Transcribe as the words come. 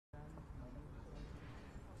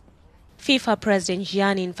FIFA President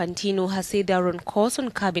Gianni Infantino has said they are on course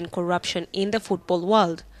on curbing corruption in the football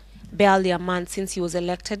world. Barely a month since he was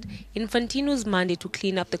elected, Infantino's mandate to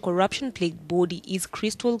clean up the corruption-plagued body is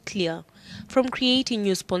crystal clear. From creating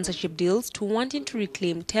new sponsorship deals to wanting to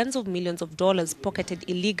reclaim tens of millions of dollars pocketed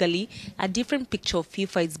illegally, a different picture of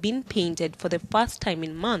FIFA is being painted for the first time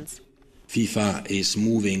in months. FIFA is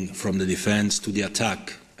moving from the defense to the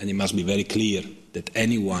attack, and it must be very clear that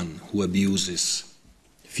anyone who abuses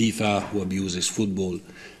FIFA, who abuses football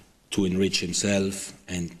to enrich himself,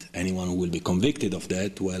 and anyone who will be convicted of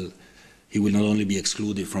that, well, he will not only be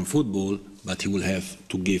excluded from football, but he will have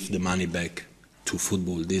to give the money back to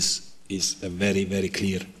football. This is a very, very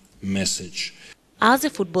clear message. As the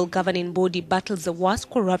football governing body battles the worst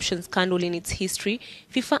corruption scandal in its history,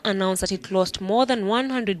 FIFA announced that it lost more than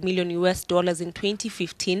 $100 million in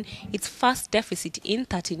 2015, its first deficit in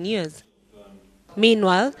 13 years.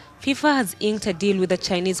 Meanwhile, FIFA has inked a deal with a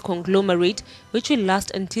Chinese conglomerate which will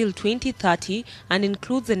last until 2030 and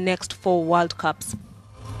includes the next 4 World Cups.